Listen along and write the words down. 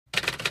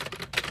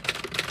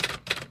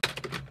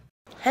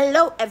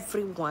Hello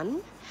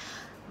everyone,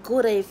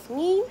 good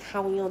evening.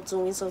 How are you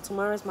doing? So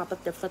tomorrow is my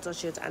birthday photo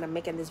shoot and I'm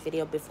making this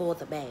video before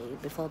the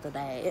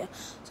day.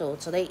 So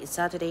today is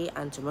Saturday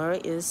and tomorrow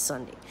is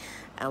Sunday,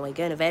 and we're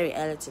going very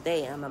early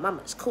today and my mom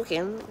is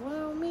cooking.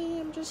 Well, me,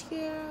 I'm just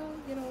here,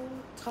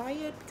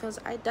 tired because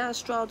I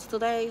danced throughout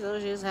today, so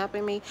she's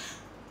helping me.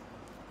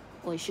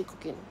 Or is she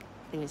cooking?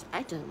 Anyways,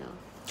 I don't know.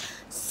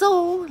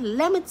 So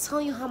let me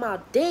tell you how my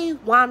day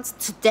went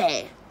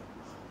today.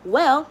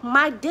 Well,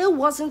 my day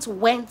wasn't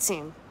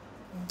wenting.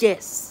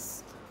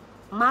 Yes,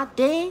 my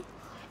day,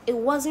 it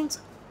wasn't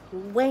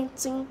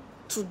wenting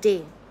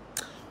today.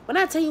 When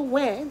I tell you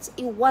went,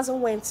 it wasn't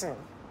wenting.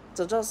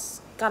 So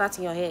just get that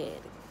in your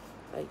head.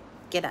 Like,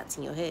 get that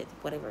in your head,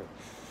 whatever.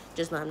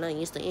 Just know I'm not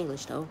used to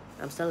English though.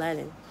 I'm still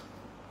learning.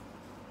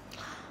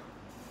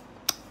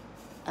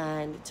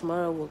 And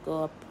tomorrow we'll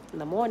go up in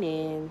the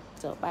morning.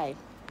 So bye.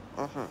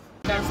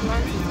 That's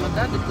nice. But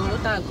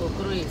that go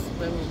through is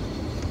very.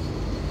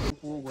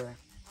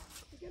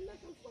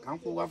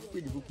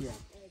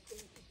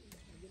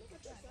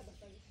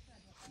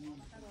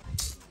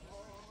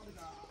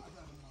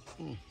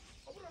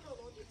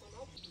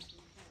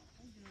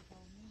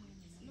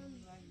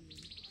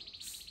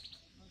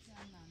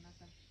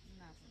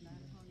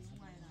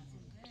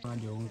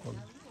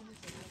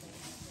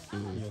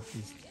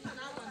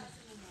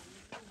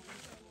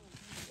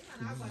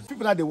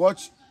 People that they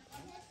watch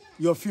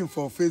your film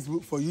for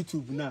Facebook, for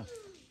YouTube now.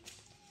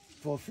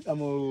 For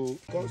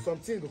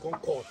something to come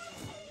court.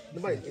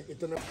 Nobody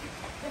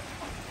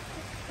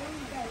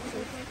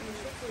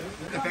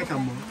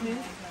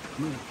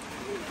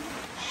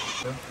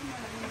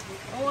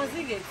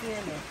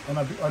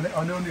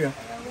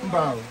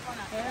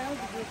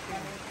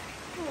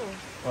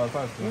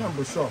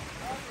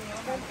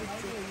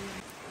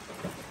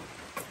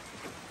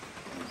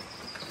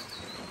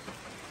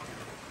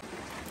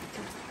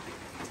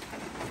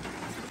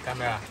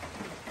Camera.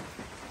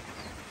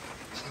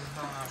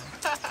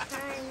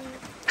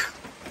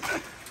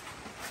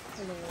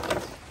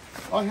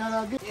 oh,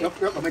 yeah,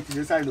 you're making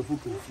the side of the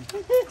food.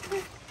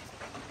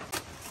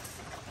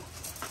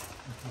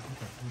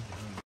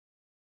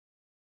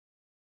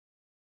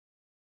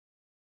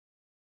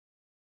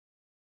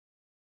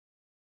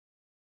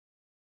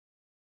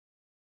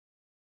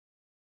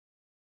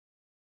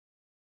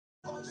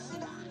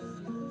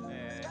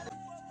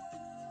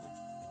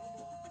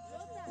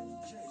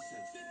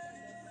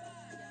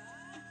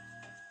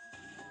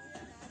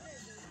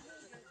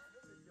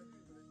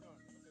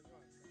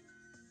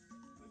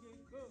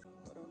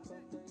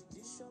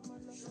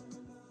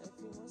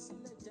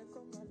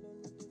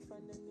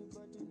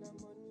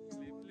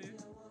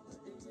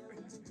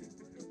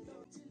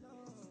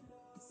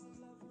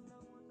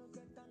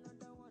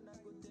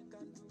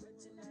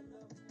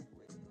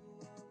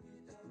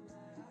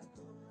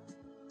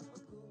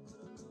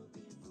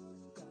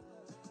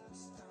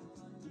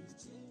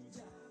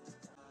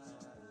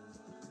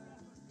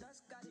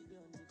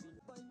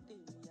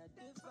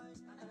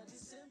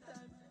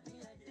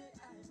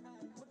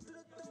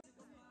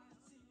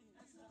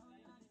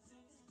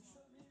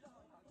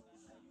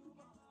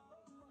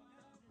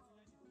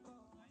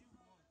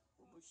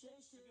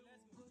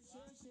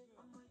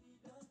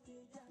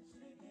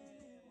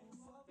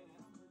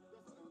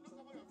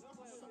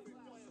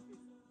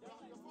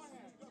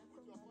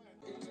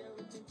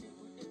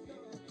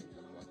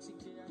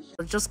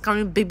 Just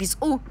carrying babies.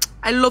 Oh,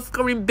 I love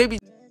carrying babies.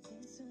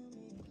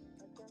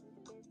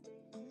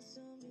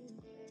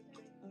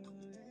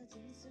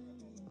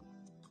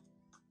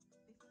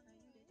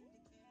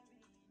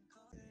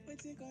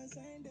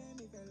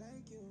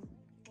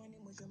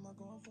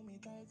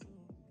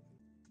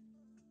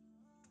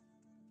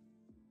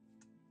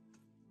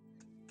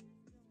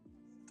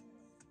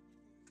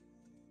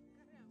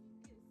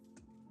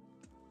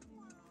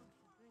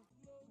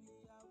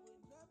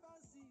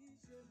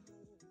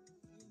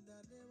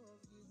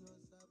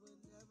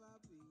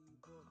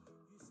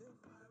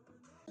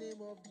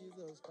 Name of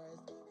Jesus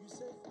Christ, you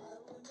say I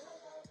will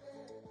never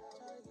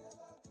try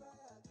again.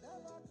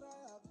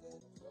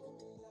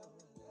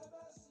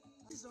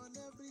 He's on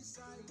every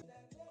side.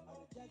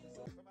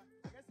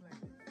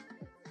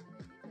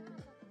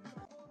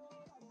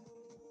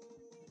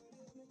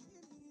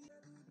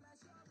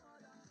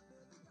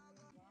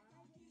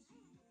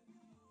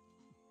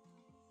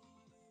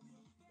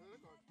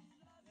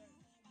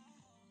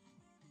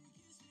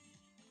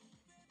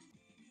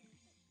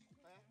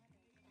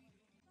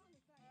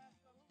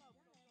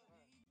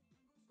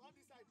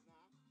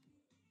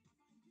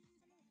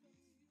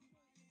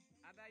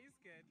 Are you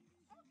scared?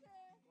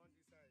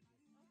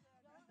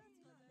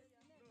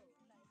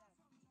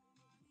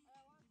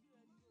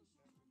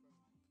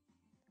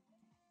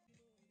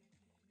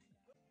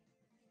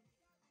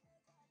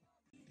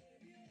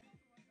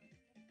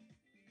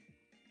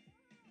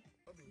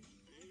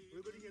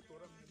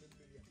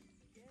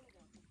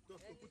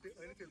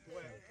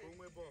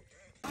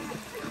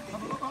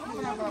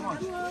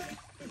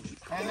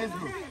 Let's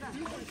go.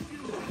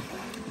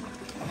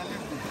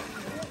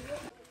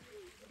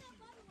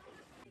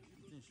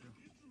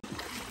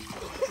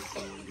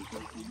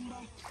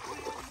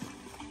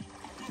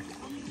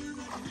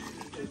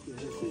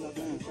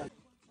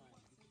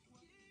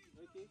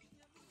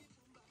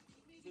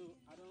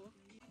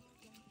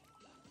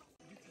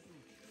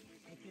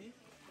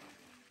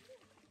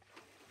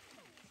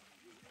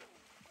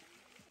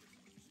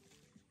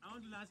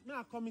 last. May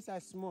I come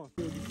inside small?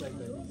 This like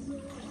this.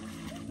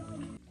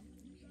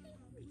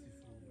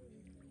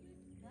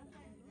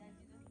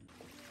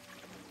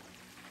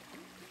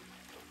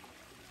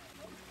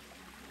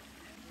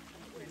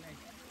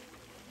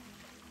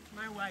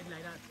 My wide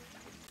like that.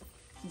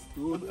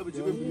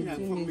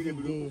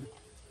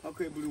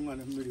 Okay, blue man,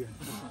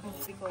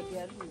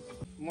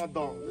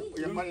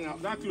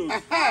 that close.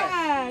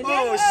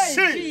 Oh,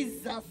 shit!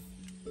 Jesus!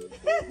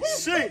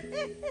 Shit!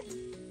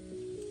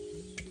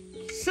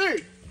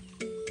 Shit!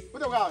 What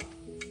the hell?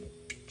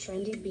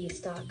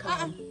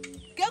 trendybeats.com.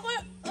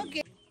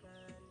 Okay.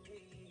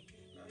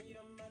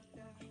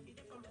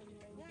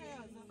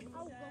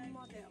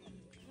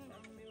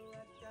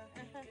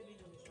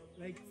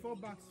 Like 4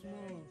 bucks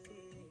more.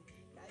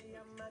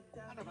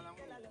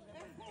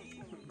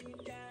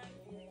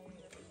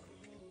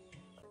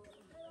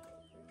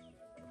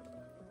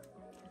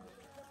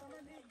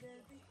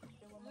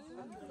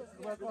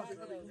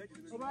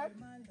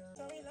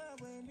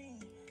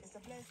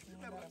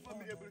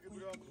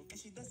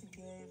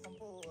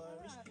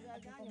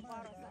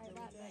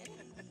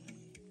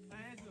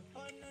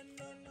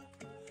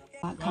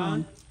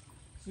 One,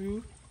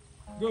 two,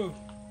 go.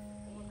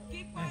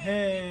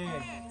 Hey.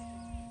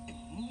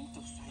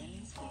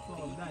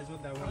 Oh, that is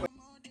what I want.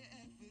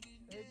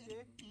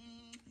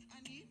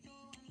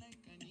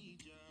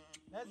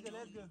 Let's go,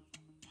 let's go.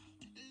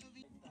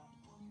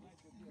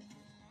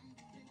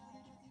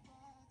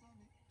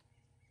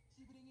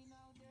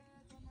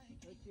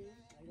 Okay,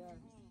 I got it.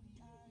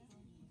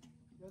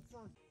 Your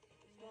son,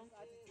 strong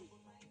attitude.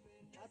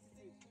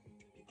 Attitude.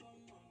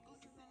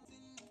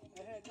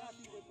 That's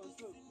the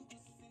control.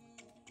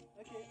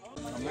 Okay,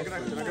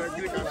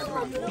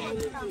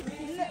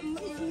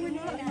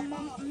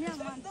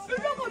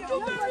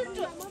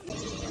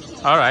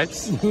 All right.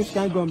 Which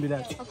kind gonna be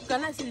that? Okay,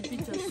 can I see the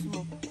picture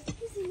small?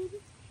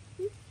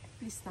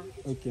 Please stand.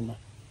 Okay, ma.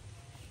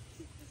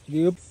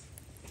 Yep.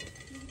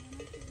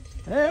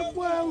 Hey,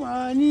 boy,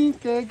 I need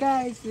the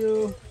guys,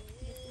 yo.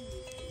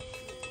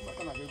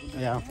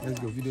 Yeah, let's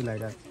go. Video like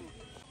that.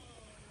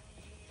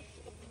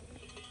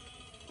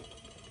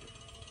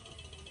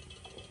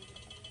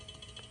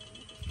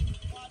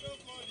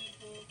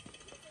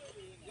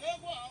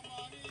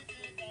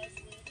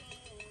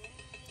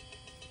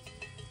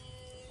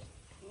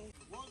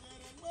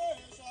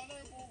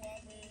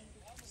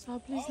 So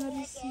please let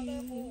me see.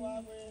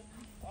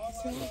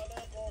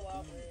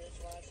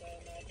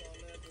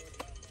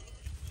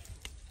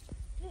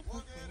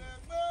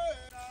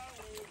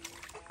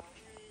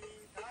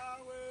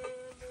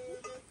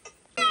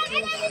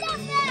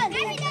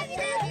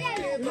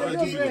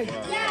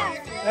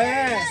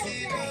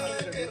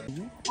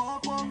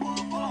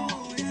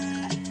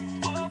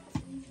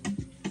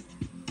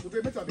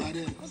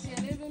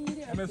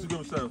 MS go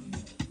himself.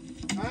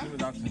 Give me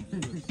that thing.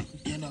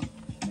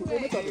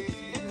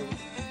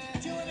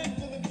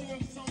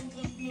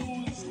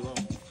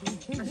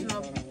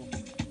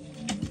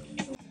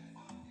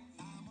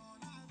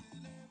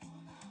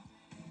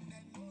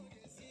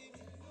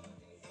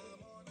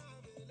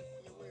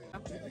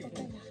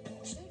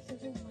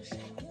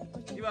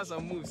 Give us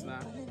some moves now.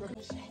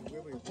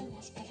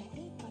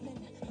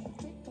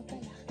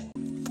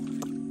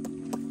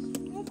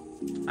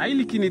 Are you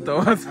licking it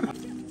or what?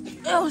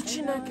 Oh,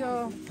 Chineke.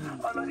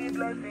 All of the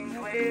blessings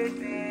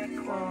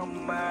waiting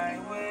come my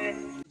way.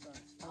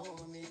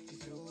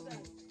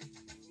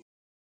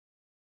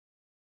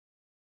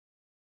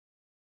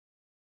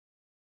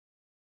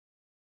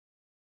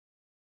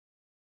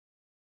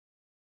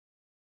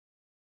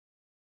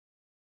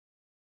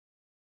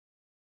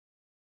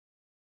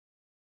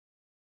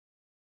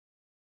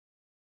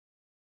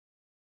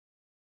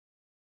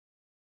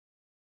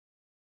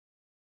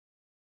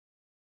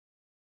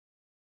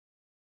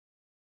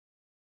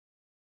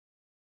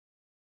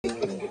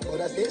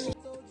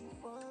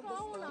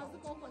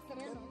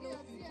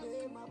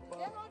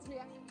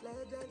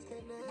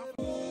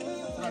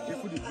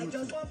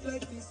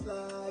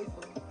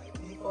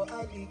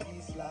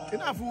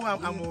 Enough who I'm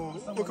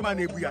Pokemon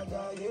Nebuya.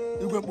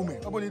 You go boom.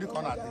 Nobody the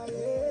corner.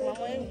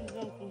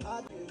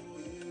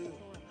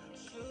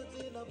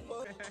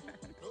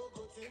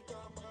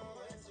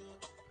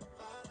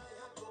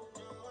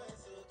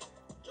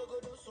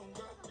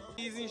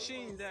 He's in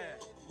Sheen there.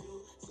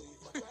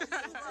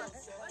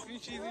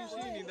 She's in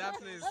Sheen in that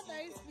place. What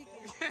are you speaking?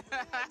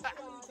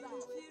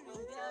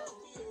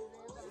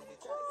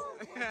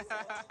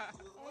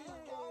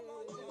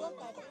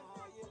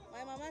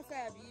 My mama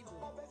said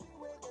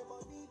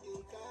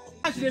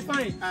I'll be Igbo. She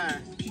fine.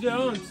 She the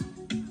hunt.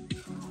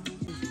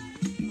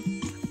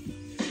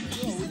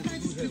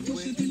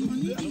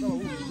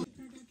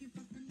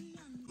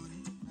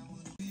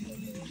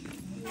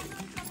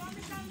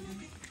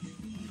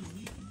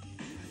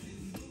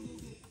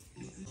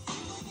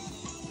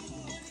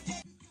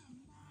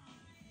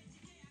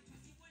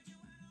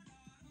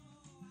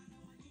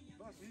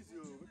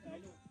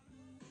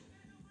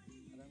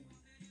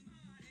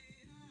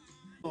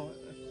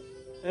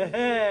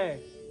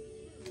 Hey.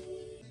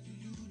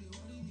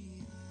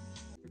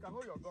 You can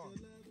hold your gun.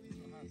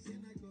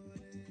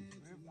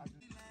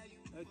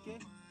 Okay.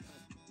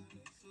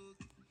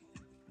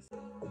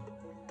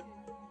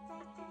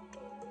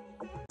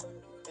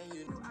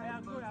 I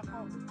am good at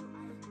home.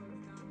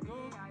 Go,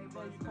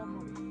 but you come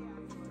on.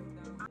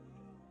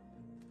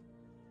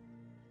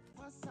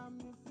 Once I'm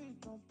your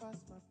feet, don't pass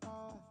my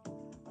power.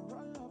 I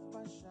roll up a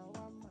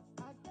shawarma. I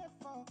get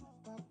for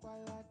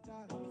Bakwalata.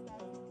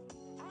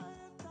 I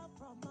enter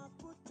from a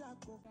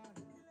Kutako.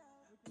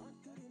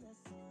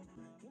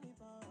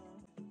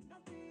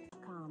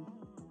 Calm.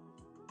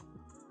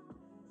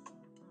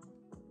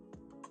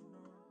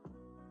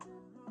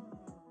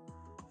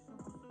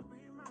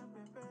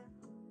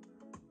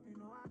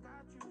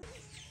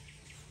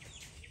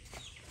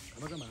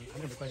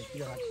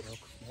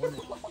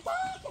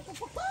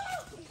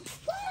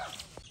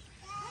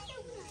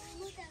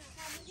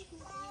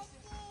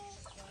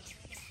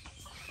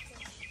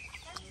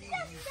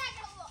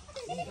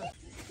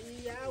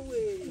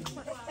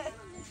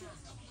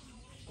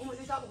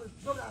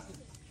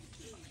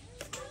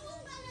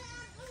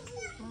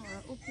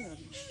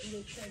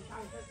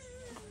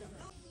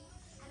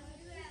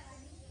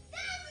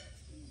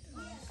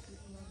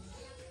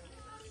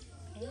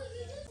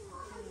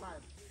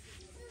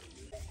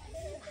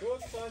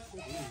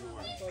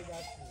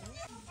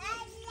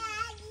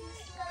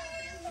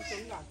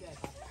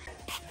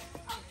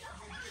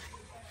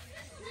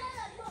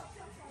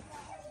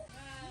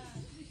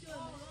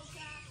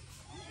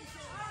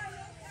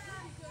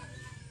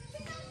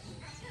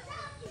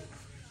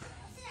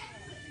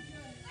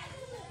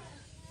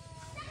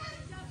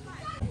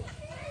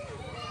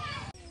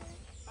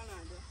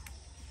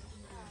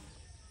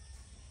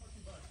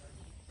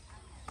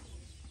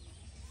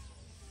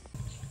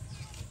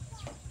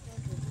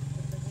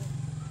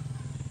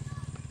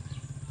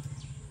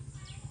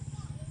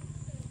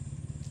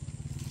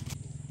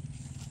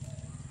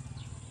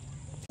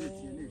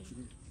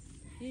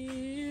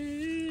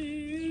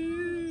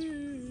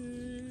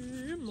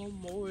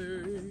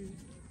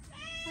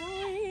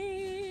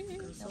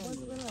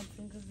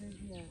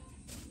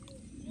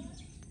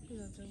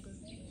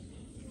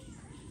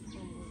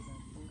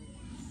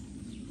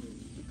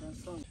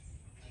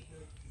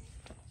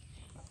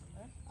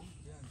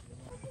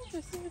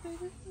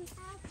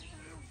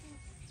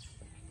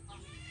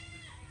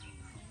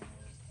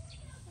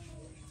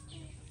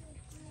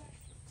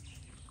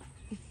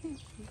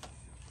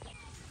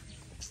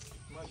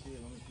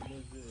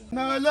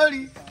 No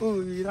lorry,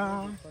 oh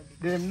yeah,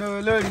 them no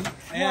lorry.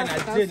 And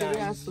I did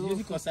you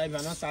because I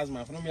not SARS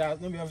man. No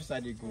be officer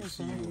they go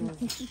see you.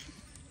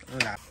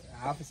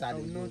 Officer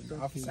they go.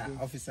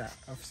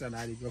 Officer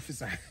na they go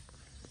officer.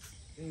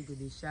 You go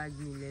dey charge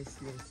me less.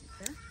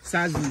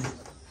 SARS.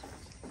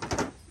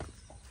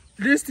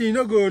 This thing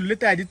no go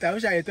later at the time.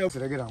 Which I tell.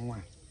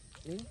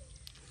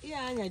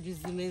 Yeah, I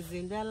just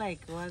amazing. They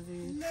like was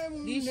it?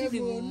 This is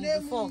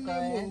the fork,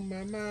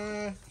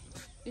 Mama.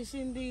 This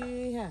in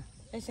the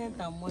ancient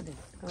model.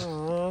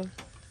 Oh.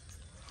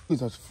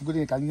 Because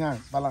good can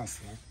balance.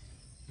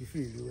 You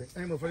feel the way.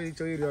 I'm afraid to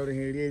show you your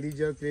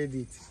religious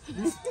credit.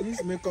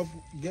 This makeup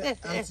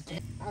get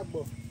anti.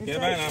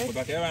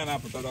 Kaya na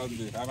puta that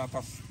day. Ana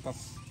tas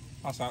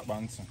asa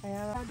bantu.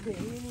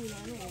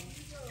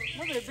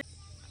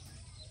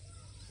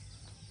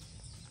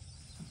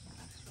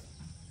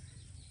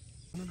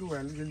 No go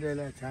well, little there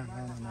like that.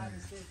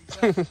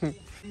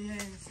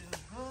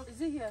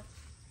 Is it here?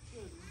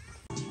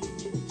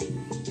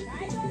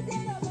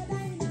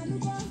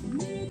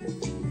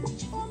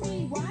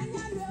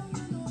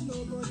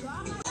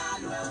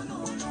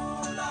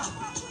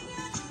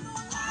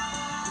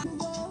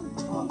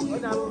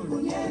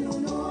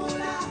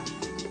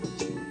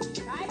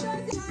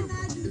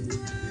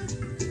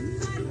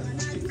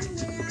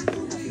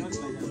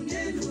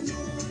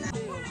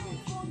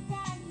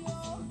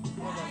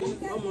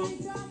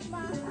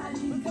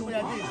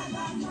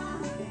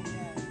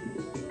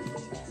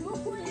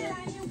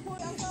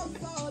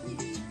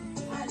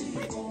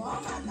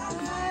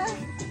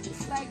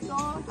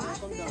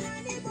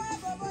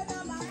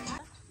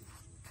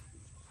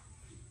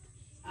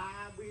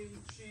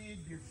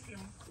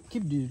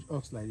 Keep the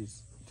ox like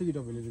this. Take it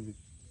up a little bit.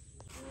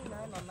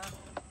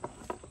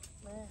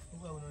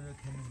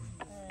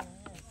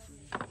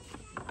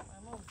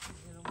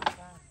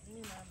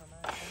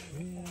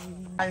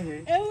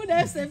 Oh,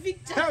 that's a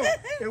picture.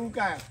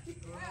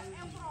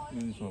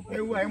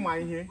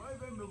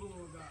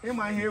 Am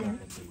I here?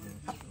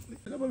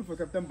 For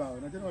September,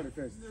 not January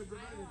 1st.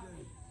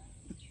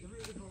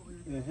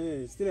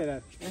 Still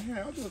like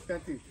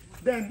that.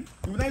 Then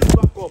you will not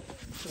back up.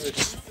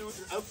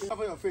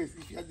 Cover your face.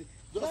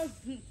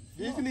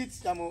 Isn't it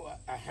some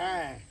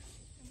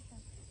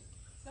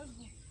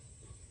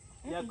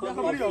Yeah,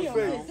 cover your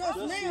face. Just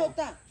lay your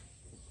tongue.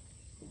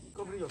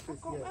 Cover your face.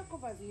 I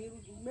cover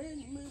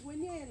when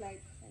you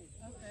like.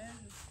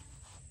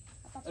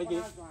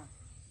 Okay.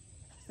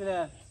 Still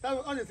there.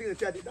 That's all the things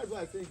that's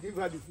why I say give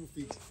her the full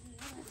feet.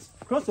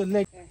 Cross your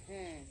leg.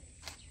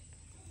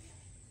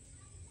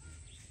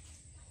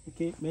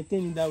 Okay,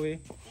 maintain it that way.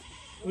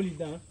 Hold it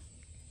down.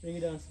 Bring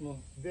it down small.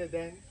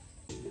 Then.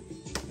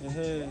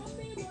 Hey.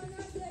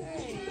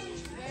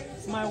 Very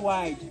Smile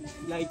wide,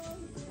 like.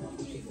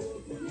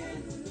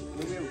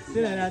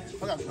 Say like that.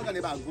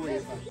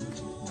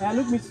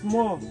 Look me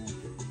small.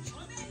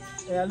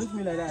 Look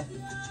me like that.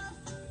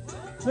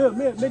 No,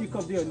 make the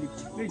cup there on lip.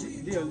 Make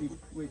it on lip.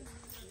 Wait.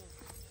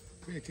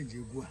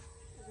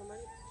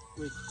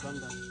 Wait, calm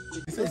down.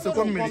 It's a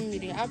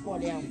community.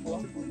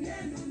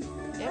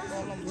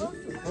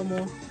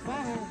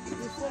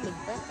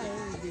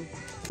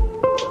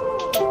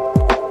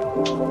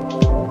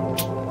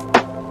 Bye.